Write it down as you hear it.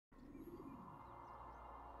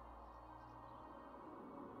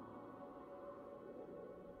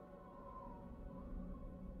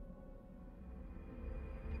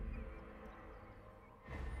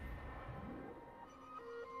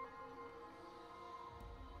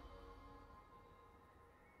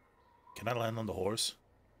Can I land on the horse?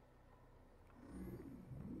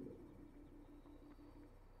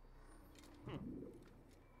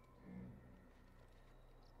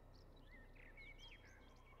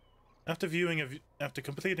 After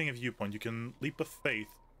completing a viewpoint, you can leap of faith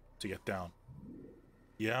to get down.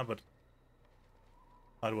 Yeah, but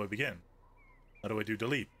how do I begin? How do I do the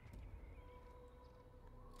leap?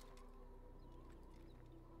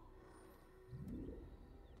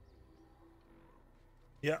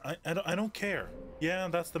 Yeah, I don't care. Yeah,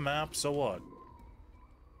 that's the map, so what?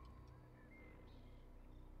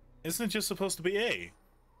 Isn't it just supposed to be A?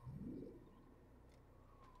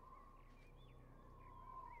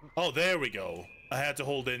 Oh, there we go. I had to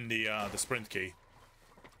hold in the sprint key.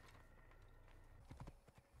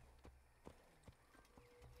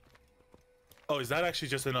 Oh, is that actually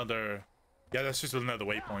just another... Yeah, that's just another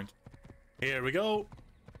waypoint. Here we go.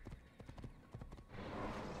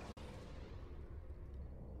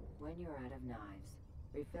 When you're out of knives,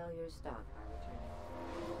 refill your stock by returning.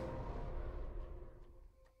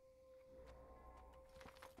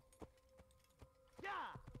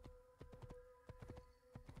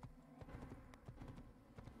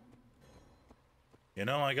 You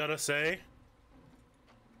know, I gotta say,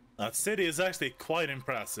 that city is actually quite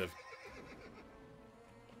impressive.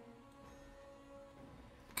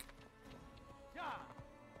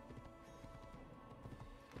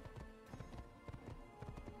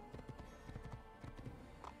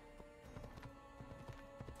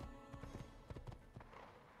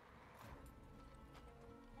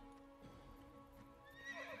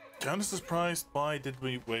 Kinda surprised why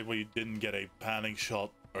we didn't get a panning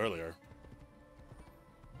shot earlier.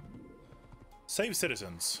 Save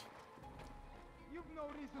citizens. You've no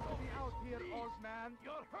reason to be out here, Ozman.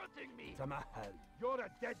 You're hurting me. Samahal. You're a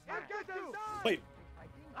dead man. Wait.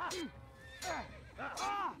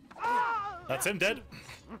 That's him dead.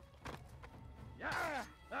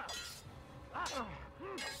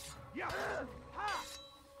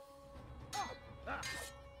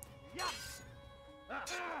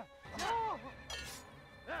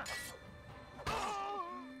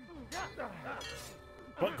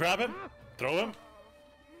 What? Grab him? Throw him?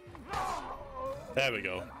 There we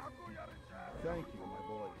go. Thank you, my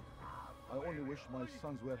boy. I only wish my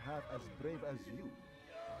sons were half as brave as you.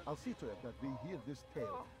 I'll see to it that they hear this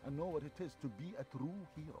tale and know what it is to be a true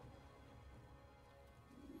hero.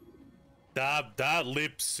 That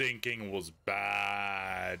lip syncing was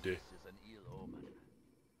bad. This is an ill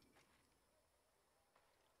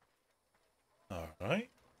omen. Alright.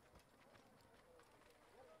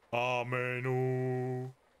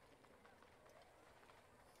 Amenu.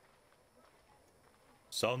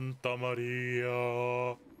 Santa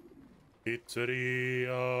Maria.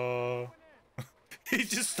 Pizzeria. He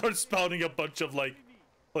just starts spouting a bunch of like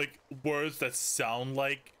words that sound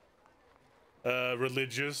like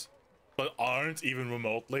religious but aren't even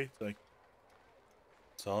remotely. It's like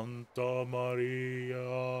Santa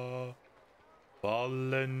Maria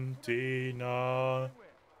Valentina.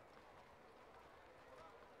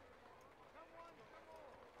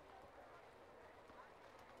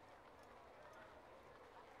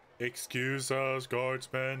 Excuse us,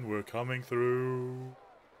 guardsmen, we're coming through.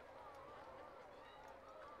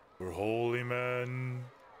 We're holy men.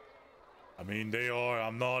 I mean, they are,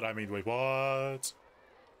 I'm not, I mean, wait, what?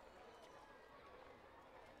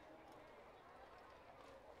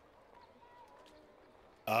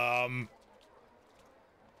 I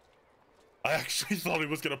actually thought he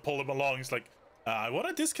was gonna pull him along. He's like, I want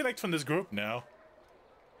to disconnect from this group now.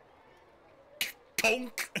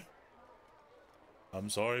 Conk! I'm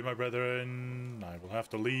sorry, my brethren. I will have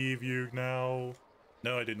to leave you now.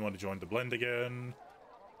 No, I didn't want to join the blend again.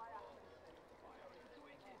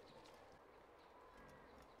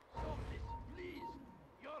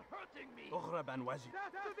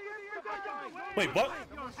 Wait, what?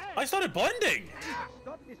 I started blending!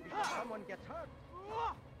 Stop this before someone gets hurt.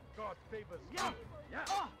 God favors you.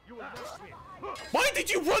 You will not win. Why did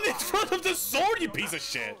you run in front of the sword, you piece of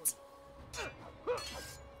shit?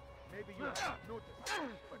 Maybe you have noticed,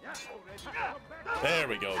 but you already come back. There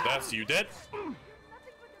we go, that's you dead.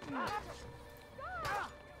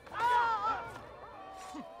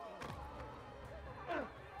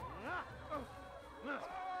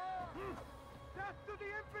 Death to the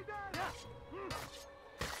infidel!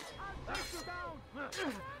 I'll take you down!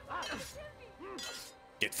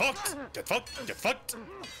 Get fucked! Get fucked! Get fucked!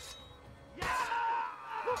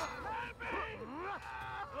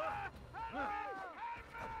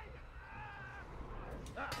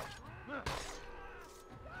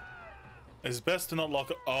 It's best to not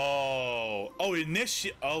lock. Oh,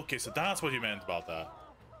 initiate. Okay, so that's what you meant about that.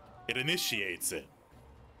 It initiates it.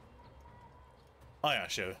 Oh yeah,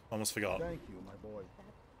 sure. Almost forgot. Thank you, my boy.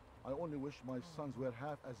 I only wish my sons were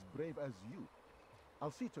half as brave as you.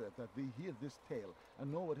 I'll see to it that they hear this tale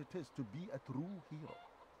and know what it is to be a true hero.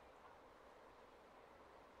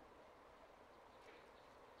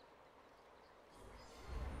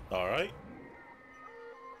 Alright.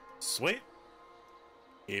 Sweet.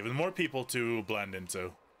 Even more people to blend into.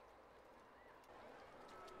 You,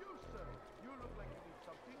 sir. You look like you need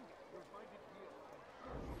something. You'll find it here.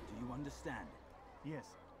 Do you understand? Yes,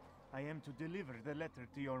 I am to deliver the letter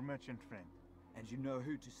to your merchant friend. And you know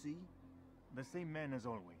who to see? The same man as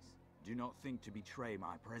always. Do not think to betray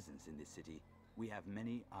my presence in this city. We have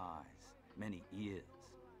many eyes, many ears.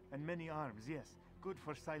 And many arms, yes. Good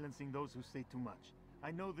for silencing those who say too much.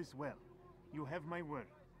 I know this well. You have my word.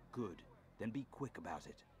 Good. Then be quick about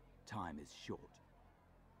it. Time is short.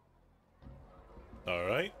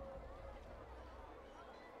 Alright.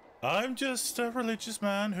 I'm just a religious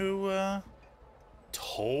man who,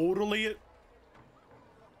 totally...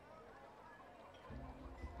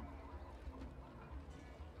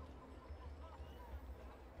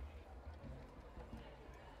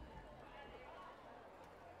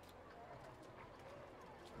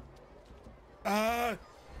 Oh!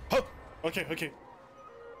 Okay, okay.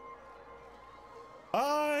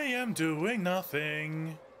 I am doing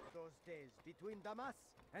nothing. Those days between Damas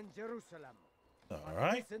and Jerusalem.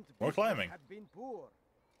 Alright, Recent more business climbing. had been poor.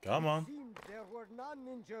 Come on. It seemed there were none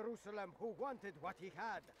in Jerusalem who wanted what he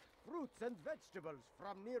had. Fruits and vegetables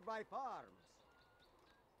from nearby farms.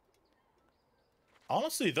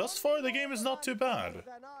 Honestly, thus far the game is not too bad.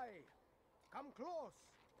 Than I. Come close.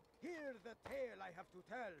 Hear the tale I have to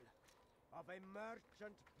tell of a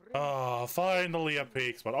merchant prince. Ah, finally a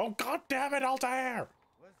peak spot. Oh, god damn it, Altair!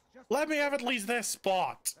 Was just Let me have at least this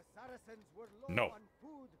spot! the Saracens were low No. on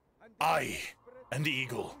food and I desperate and the for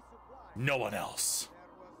eagle. resupply. No one else.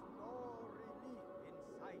 There was no relief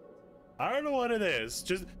in sight. I don't know what it is.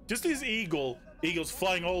 Just this eagles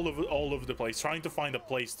flying all over the place, trying to find a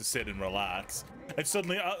place to sit and relax. And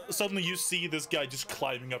suddenly you see this guy just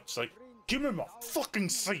climbing up, just like, give me my fucking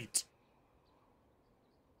seat.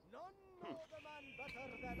 None know the man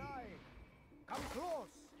better than I. Come close.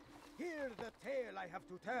 Hear the tale I have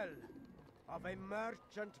to tell of a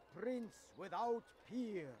merchant prince without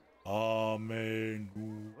peer. Amen.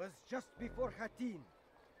 Was just before Hattin.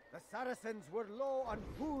 The Saracens were low on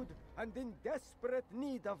food and in desperate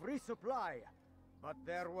need of resupply, but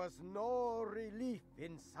there was no relief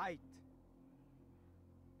in sight.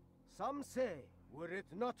 Some say, were it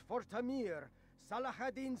not for Tamir, Salah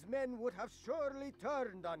ad-Din's men would have surely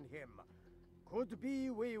turned on him. Could be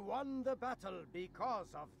we won the battle because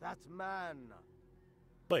of that man.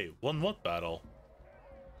 Wait, won what battle?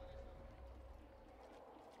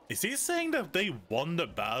 Is he saying that they won the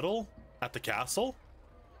battle at the castle?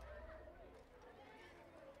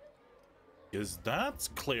 Because that's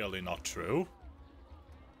clearly not true.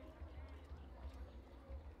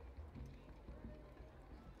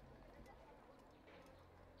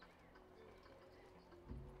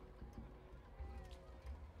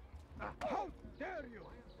 How dare you!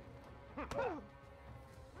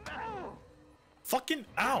 Fucking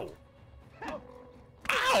ow!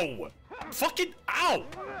 Ow! Fucking ow!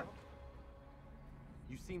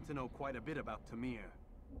 You seem to know quite a bit about Tamir.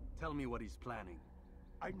 Tell me what he's planning.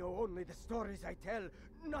 I know only the stories I tell,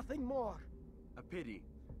 nothing more. A pity.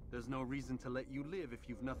 There's no reason to let you live if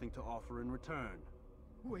you've nothing to offer in return.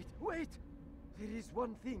 Wait, wait! There is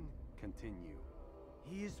one thing. Continue.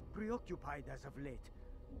 He is preoccupied as of late.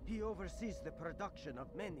 He oversees the production of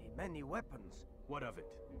many weapons. What of it?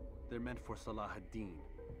 They're meant for Salah ad-Din.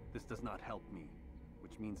 This does not help me,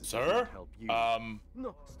 which means it does Sir? not help you.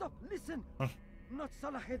 No, stop, listen! Not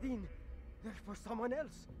Salah ad-Din. They're for someone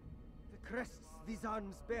else. The crests these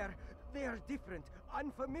arms bear, they are different,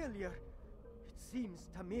 unfamiliar. It seems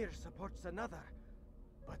Tamir supports another,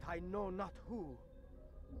 but I know not who.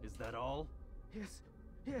 Is that all? Yes,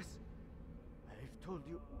 yes. I've told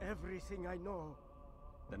you everything I know.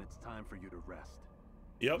 Then it's time for you to rest.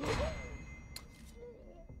 Yep.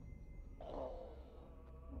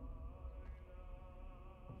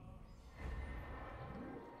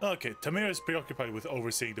 Okay, Tamir is preoccupied with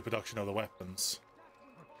overseeing the production of the weapons.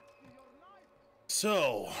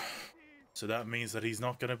 So that means that he's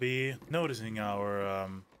not gonna be noticing our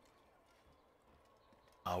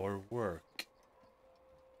work.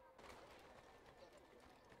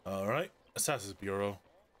 All right, Assassin's Bureau.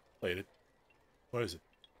 Wait, where is it?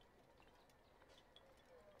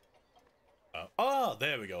 Ah,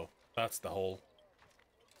 there we go. That's the hole.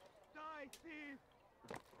 Die, thief!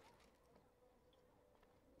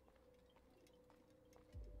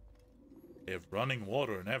 They have running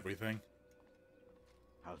water and everything.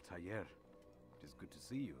 Altair, it is good to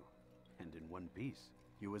see you, and in one piece.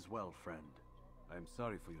 You as well, friend. I am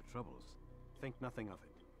sorry for your troubles. Think nothing of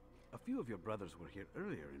it. A few of your brothers were here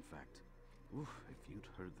earlier, in fact. Oof, if you'd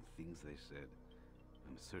heard the things they said,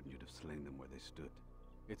 I'm certain you'd have slain them where they stood.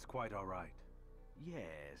 It's quite all right.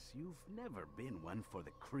 Yes, you've never been one for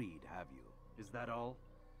the creed, have you? Is that all?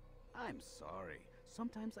 I'm sorry.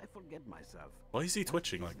 Sometimes I forget myself. Why is he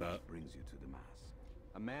twitching like that? What brings you to the mass?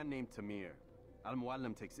 A man named Tamir.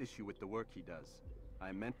 Al-Muallim takes issue with the work he does.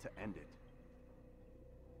 I meant to end it.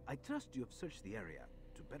 I trust you have searched the area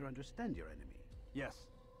to better understand your enemy. Yes.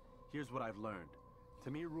 Here's what I've learned.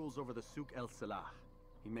 Tamir rules over the Souk el-Salah.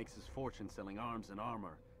 He makes his fortune selling arms and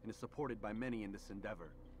armor, and is supported by many in this endeavor.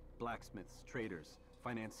 Blacksmiths, traders,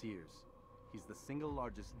 financiers. He's the single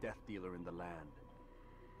largest death dealer in the land.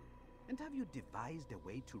 And have you devised a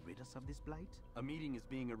way to rid us of this blight? A meeting is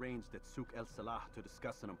being arranged at Souk el-Salah to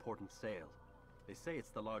discuss an important sale. They say it's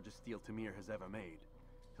the largest deal Tamir has ever made.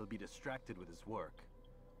 He'll be distracted with his work.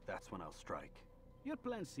 That's when I'll strike. Your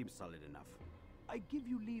plan seems solid enough. I give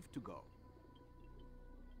you leave to go.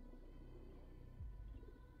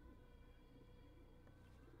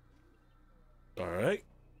 All right.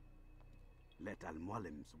 Let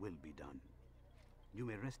Al-Muallim's will be done. You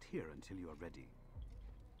may rest here until you are ready.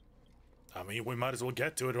 I mean, we might as well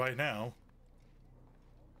get to it right now.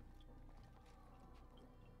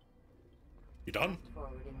 You done? Fast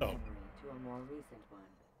forward in Oh. memory to a more recent one.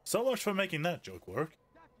 So much for making that joke work.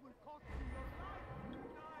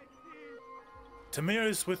 Tamir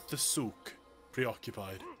is with the souk,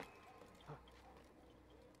 preoccupied.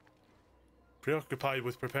 Preoccupied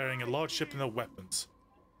with preparing a large shipment of weapons.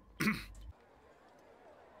 Please,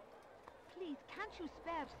 can't you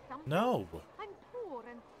spare something? No, I'm poor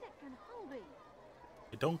and sick and hungry.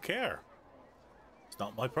 I don't care. It's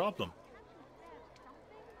not my problem. Can't you spare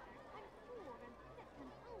something? I'm poor and sick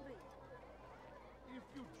and hungry. If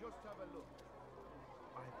you just have a look.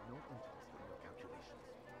 I have no interest in your calculations.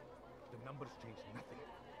 The numbers change nothing.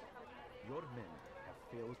 Your men have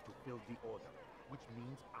failed to fill the order, which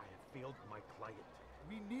means I have failed my client.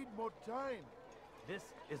 We need more time. This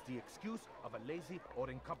is the excuse of a lazy or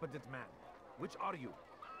incompetent man. Which are you?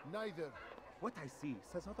 Neither. What I see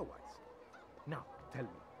says otherwise. Now, tell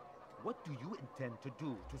me, what do you intend to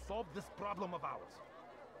do to solve this problem of ours?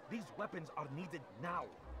 These weapons are needed now.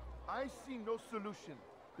 I see no solution.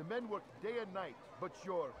 The men work day and night, but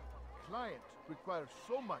your client requires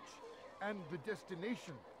so much, and the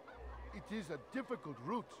destination. It is a difficult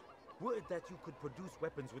route. Would that you could produce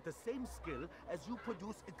weapons with the same skill as you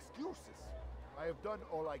produce excuses. I have done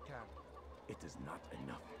all I can. It is not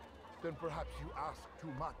enough. Then perhaps you ask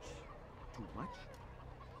too much. Too much?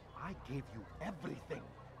 I gave you everything.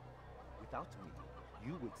 Without me,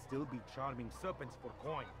 you would still be charming serpents for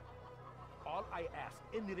coin. All I asked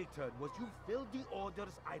in return was you fill the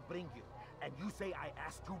orders I bring you. And you say I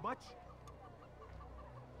asked too much?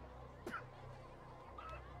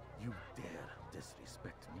 You dare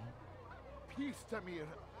disrespect me? Peace, Tamir.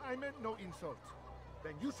 I meant no insult.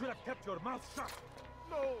 Then you should have kept your mouth shut.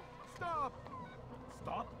 No, stop!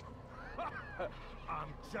 Stop? I'm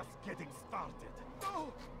just getting started.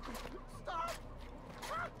 No! Stop!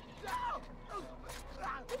 No!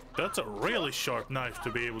 That's a really sharp knife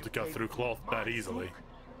to be able to cut through cloth that easily.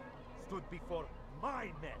 Stood before my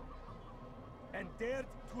men and dared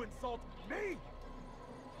to insult me.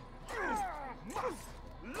 You must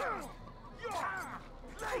learn your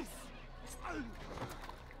place.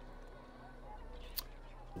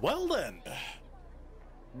 Well then,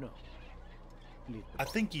 No. Leave the I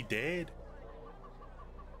think he did.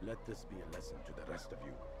 Let this be a lesson to the rest of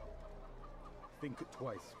you. Think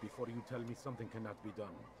twice before you tell me something cannot be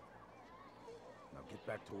done. Now get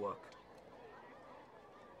back to work.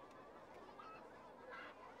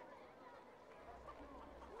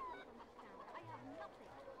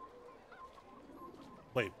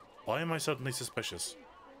 Wait, why am I suddenly suspicious?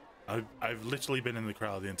 I've literally been in the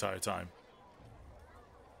crowd the entire time.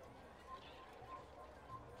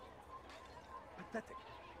 Pathetic.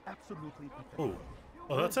 Absolutely pathetic. Oh,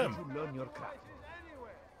 oh, that's Where him. did you learn your craft?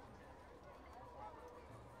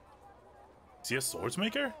 Is he a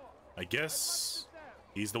swordsmaker? I guess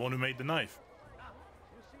he's the one who made the knife.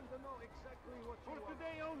 For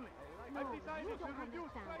today only. No, you don't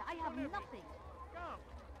understand. I have nothing.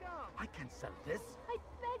 I can sell this. I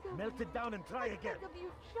beg of Melt you. it down and try I again. beg of you,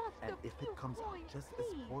 just And a if few it comes out coins, just as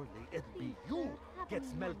please. poorly, it'll be Please, you have gets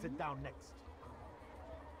any melted money? down next.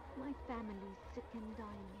 My family's sick and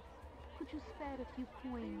dying. Could you spare a few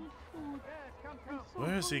coins, food? I'm so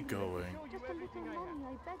Where is he hungry. going? Just a little money,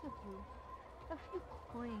 I beg of you. A few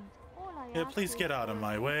coins. All I Yeah, ask please is get out of for a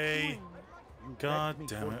my few way. coins. You God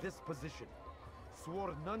begged me damn for it. this position.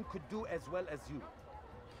 Swore none could do as well as you.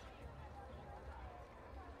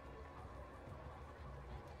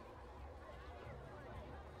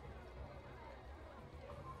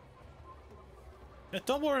 Yeah,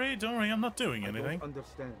 don't worry, I'm not doing I anything. don't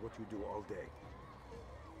understand what you do all day.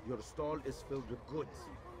 Your stall is filled with goods.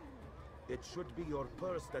 It should be your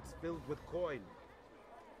purse that's filled with coin.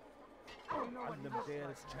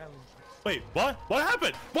 Wait, what? What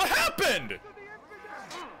happened? What happened?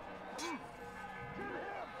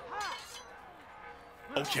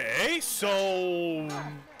 Okay, so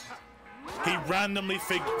he randomly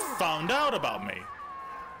found out about me.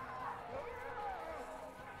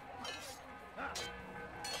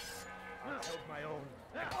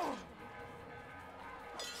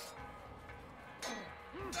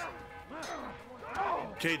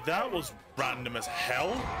 Okay, that was random as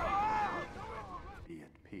hell. Be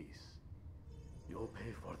at peace. You'll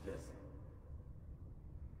pay for this.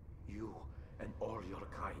 You and all your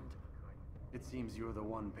kind. It seems you're the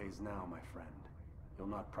one pays now, my friend. You'll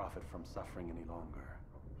not profit from suffering any longer.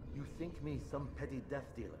 You think me some petty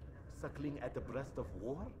death dealer, suckling at the breast of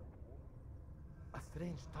war? A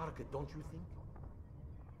strange target, don't you think?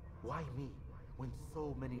 Why me, when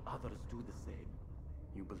so many others do the same?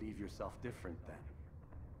 You believe yourself different, then?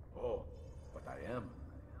 Oh, but I am.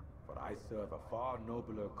 For I serve a far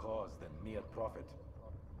nobler cause than mere profit.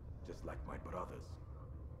 Just like my brothers.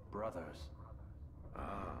 Brothers?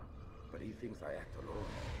 Ah, but he thinks I act alone.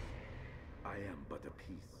 I am but a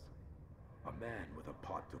piece. A man with a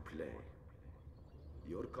part to play.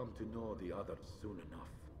 You'll come to know the others soon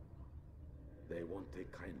enough. They won't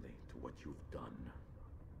take kindly to what you've done.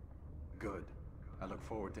 Good. I look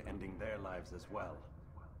forward to ending their lives as well.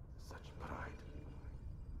 Such pride.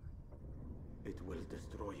 It will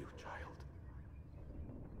destroy you, child.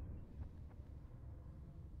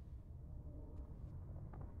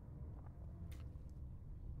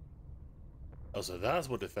 Oh, so that's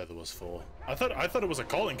what the feather was for. I thought it was a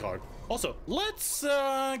calling card. Also, let's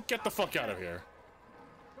get the fuck out of here.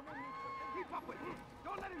 Keep up with him.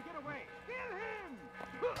 Don't let him get away.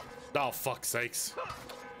 Kill him. Oh, fuck's sakes.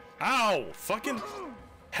 Ow! Fucking...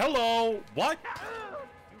 Hello! What?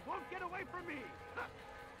 You won't get away from me.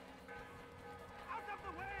 Out of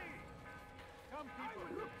the way. Come, people.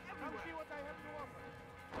 Come see what I have to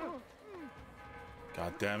offer.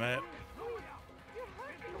 God damn it.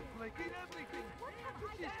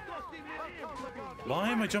 Why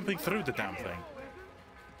am I jumping through the damn thing?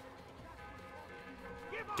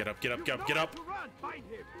 Get up, get up, get up, get up! Find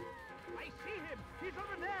him. I see him. He's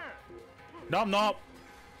over there. Nom nom!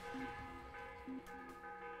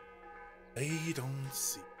 They don't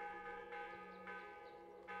see.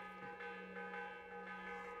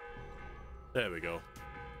 There we go.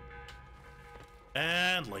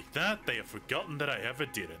 And like that, they have forgotten that I ever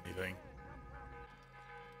did anything.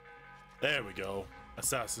 There we go.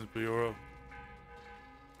 Assassin's Bureau.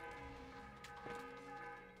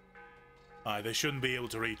 Aye, they shouldn't be able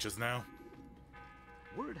to reach us now.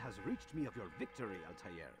 Word has reached me of your victory,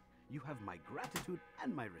 Altair. You have my gratitude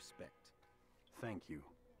and my respect. Thank you.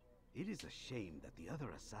 It is a shame that the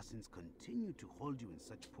other assassins continue to hold you in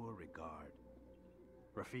such poor regard.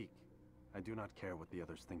 Rafik, I do not care what the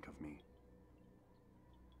others think of me.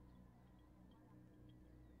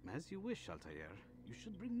 As you wish, Altair. You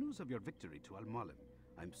should bring news of your victory to Al-Mualim.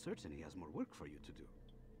 I'm certain he has more work for you to do.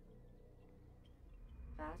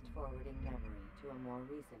 Fast forwarding memory to a more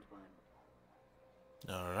recent one.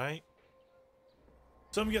 Alright.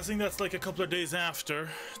 So I'm guessing that's like a couple of days after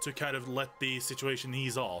to kind of let the situation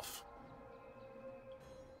ease off.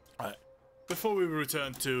 Alright. Before we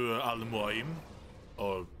return to Al-Mualim.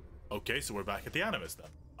 Oh, okay, so we're back at the Animus then.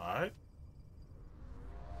 Alright.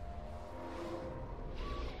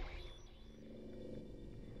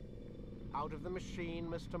 Out of the machine,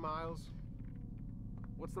 Mr. Miles?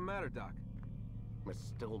 What's the matter, Doc? Miss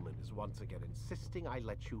Stillman is once again insisting I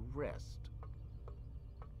let you rest.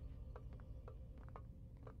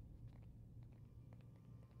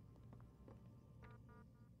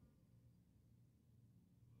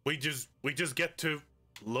 We just get to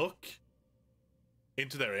look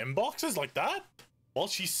into their inboxes like that while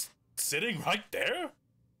she's sitting right there?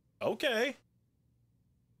 Okay.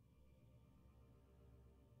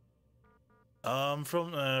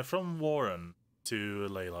 From Warren to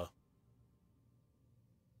Layla.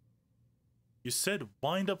 You said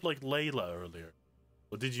wind up like Layla earlier.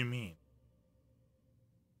 What did you mean?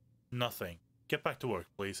 Nothing. Get back to work,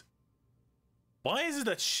 please. Why is it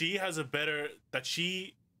that she has a better... that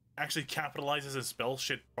she actually capitalizes and spells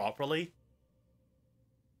shit properly?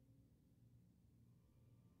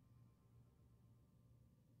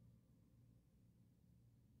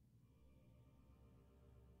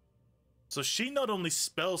 So she not only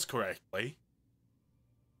spells correctly,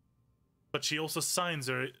 but she also signs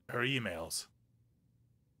her emails.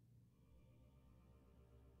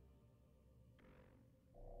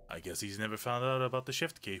 I guess he's never found out about the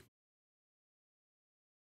shift key.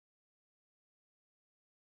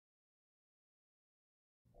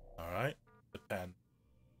 Alright, the pen.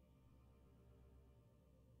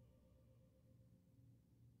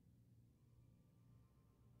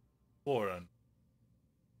 Foreign.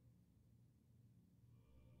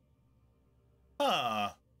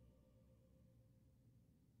 Ah.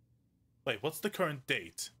 Wait, what's the current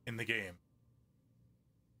date in the game?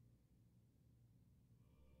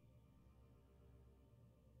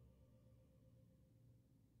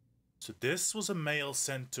 So this was a mail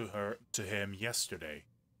sent to him yesterday.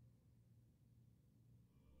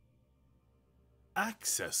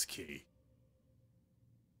 Access key.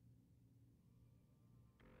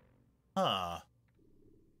 Huh.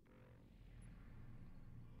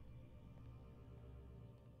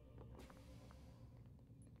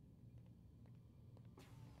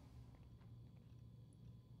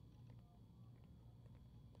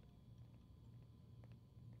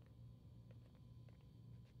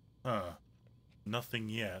 Huh. Nothing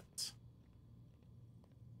yet.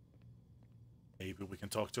 Maybe we can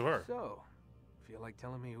talk to her. So, feel like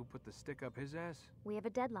telling me who put the stick up his ass? We have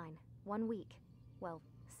a deadline. 1 week. Well,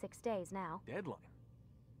 6 days now. Deadline?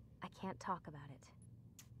 I can't talk about it.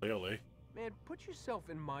 Clearly. Man, put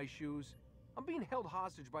yourself in my shoes. I'm being held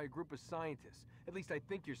hostage by a group of scientists. At least I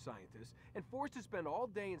think you're scientists. And forced to spend all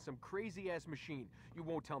day in some crazy-ass machine. You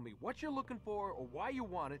won't tell me what you're looking for or why you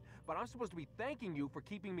want it, but I'm supposed to be thanking you for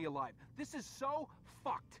keeping me alive. This is so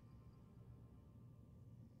fucked.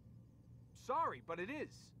 Sorry, but it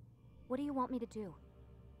is. What do you want me to do?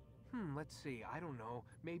 Let's see. I don't know.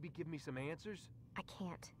 Maybe give me some answers? I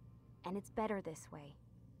can't. And it's better this way.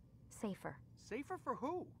 Safer. Safer for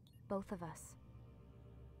who? Both of us.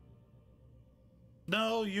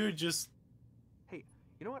 No, you're just... Hey,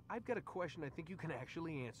 you know what? I've got a question I think you can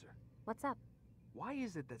actually answer. What's up? Why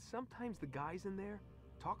is it that sometimes the guys in there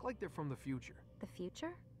talk like they're from the future? The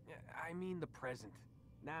future? I mean the present.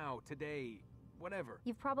 Now, today, whatever.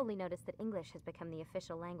 You've probably noticed that English has become the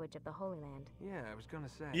official language of the Holy Land. Yeah, I was gonna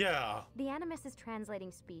say. Yeah. The Animus is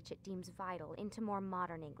translating speech it deems vital into more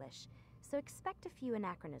modern English, so expect a few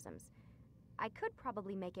anachronisms. I could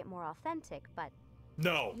probably make it more authentic, but...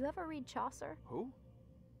 No. You ever read Chaucer? Who?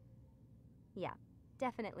 Yeah,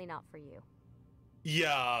 definitely not for you.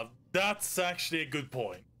 Yeah, that's actually a good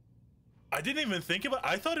point. I didn't even think about it.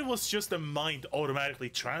 I thought it was just the mind automatically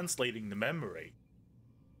translating the memory.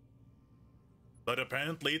 But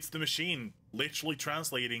apparently it's the machine literally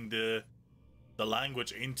translating the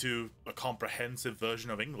language into a comprehensive version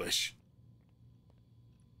of English.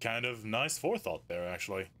 Kind of nice forethought there,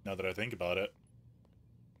 actually, now that I think about it.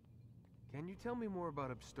 Can you tell me more about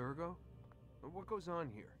Abstergo? What goes on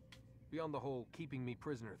here? Beyond the whole keeping me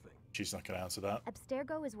prisoner thing. She's not gonna answer that.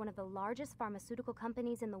 Abstergo is one of the largest pharmaceutical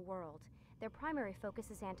companies in the world. Their primary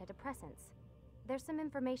focus is antidepressants. There's some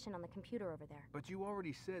information on the computer over there. But you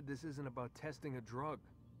already said this isn't about testing a drug.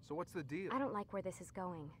 So what's the deal? I don't like where this is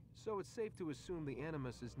going. So it's safe to assume the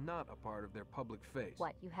Animus is not a part of their public face.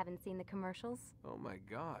 What, you haven't seen the commercials? Oh my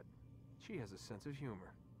god. She has a sense of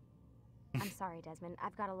humor. I'm sorry, Desmond.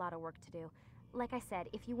 I've got a lot of work to do. Like I said,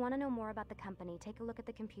 if you want to know more about the company, take a look at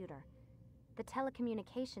the computer. The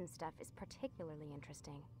telecommunications stuff is particularly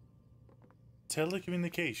interesting.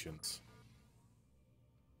 Telecommunications?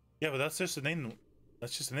 Yeah, but that's just an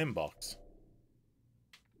inbox.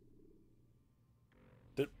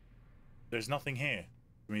 There's nothing here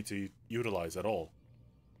for me to utilize at all.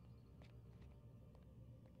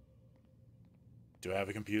 Do I have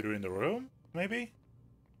a computer in the room? Maybe?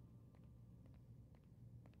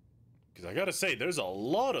 Because I gotta say, there's a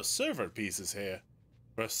lot of server pieces here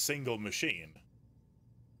for a single machine.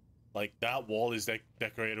 Like, that wall is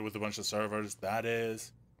decorated with a bunch of servers. That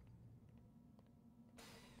is.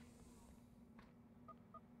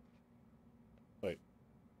 Wait.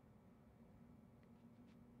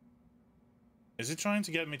 Is it trying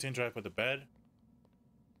to get me to interact with the bed?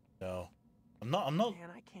 No. I'm not.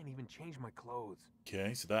 Man, I can't even change my clothes.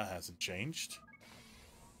 Okay, so that hasn't changed.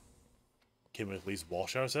 Can we at least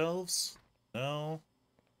wash ourselves? No.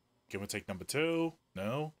 Can we take number 2?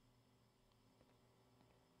 No.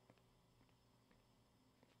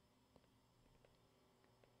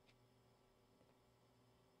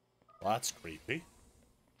 Well, that's creepy.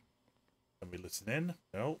 Can we listen in?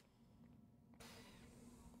 No.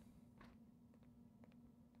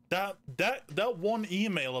 That one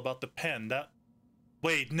email about the pen, that...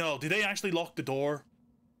 Wait, no, did they actually lock the door?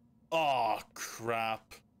 Oh,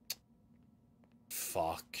 crap.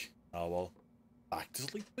 fuck. Oh well. Back to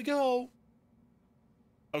sleep we go.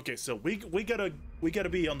 Okay, so we gotta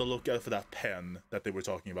be on the lookout for that pen that they were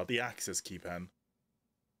talking about, the access key pen.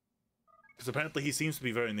 Because apparently he seems to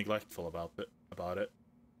be very neglectful about it.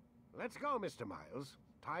 Let's go, Mr. Miles.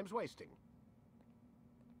 Time's wasting.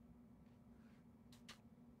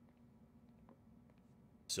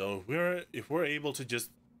 So if we're able to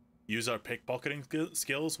just use our pickpocketing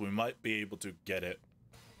skills, we might be able to get it.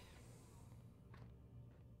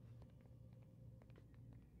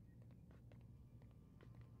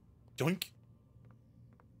 Doink.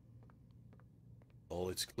 Well,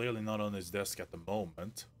 it's clearly not on his desk at the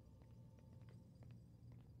moment.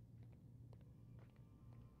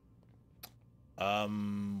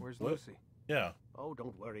 Where's Lucy? Yeah. Oh,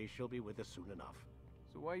 don't worry. She'll be with us soon enough.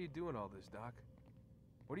 So why are you doing all this, Doc?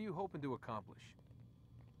 What are you hoping to accomplish?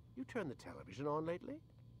 You turned the television on lately?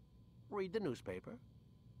 Read the newspaper?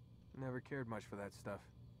 Never cared much for that stuff.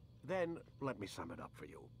 Then, let me sum it up for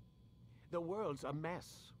you. The world's a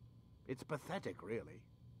mess. It's pathetic, really.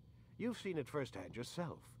 You've seen it firsthand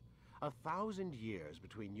yourself. 1,000 years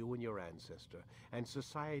between you and your ancestor, and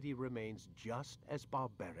society remains just as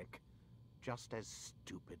barbaric, just as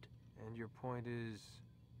stupid. And your point is?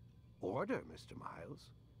 Order, Mr. Miles.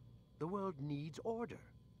 The world needs order.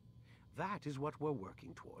 That is what we're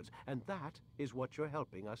working towards, and that is what you're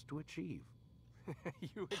helping us to achieve.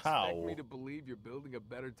 You expect me to believe you're building a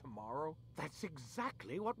better tomorrow? That's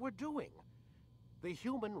exactly what we're doing. The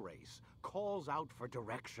human race calls out for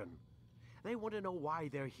direction. They want to know why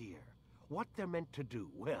they're here, what they're meant to do.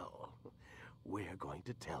 Well, we're going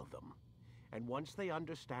to tell them. And once they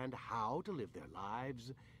understand how to live their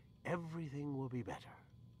lives, everything will be better.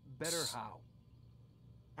 Better how?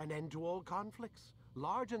 An end to all conflicts,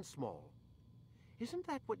 large and small. Isn't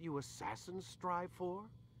that what you assassins strive for?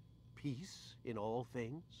 Peace in all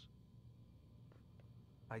things?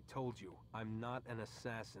 I told you, I'm not an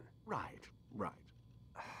assassin. Right.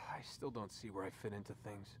 I still don't see where I fit into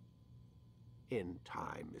things. In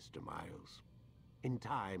time, Mr. Miles. In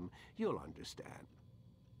time, you'll understand.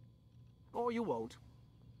 Or you won't.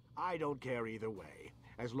 I don't care either way,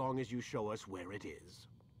 as long as you show us where it is.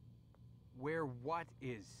 Where what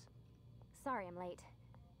is? Sorry I'm late.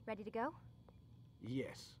 Ready to go?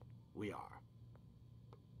 Yes, we are.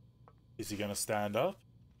 Is he gonna stand up?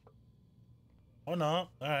 Oh no,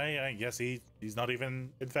 alright, I guess he's not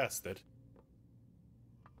even infested.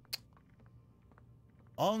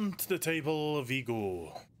 On to the table we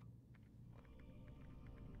go.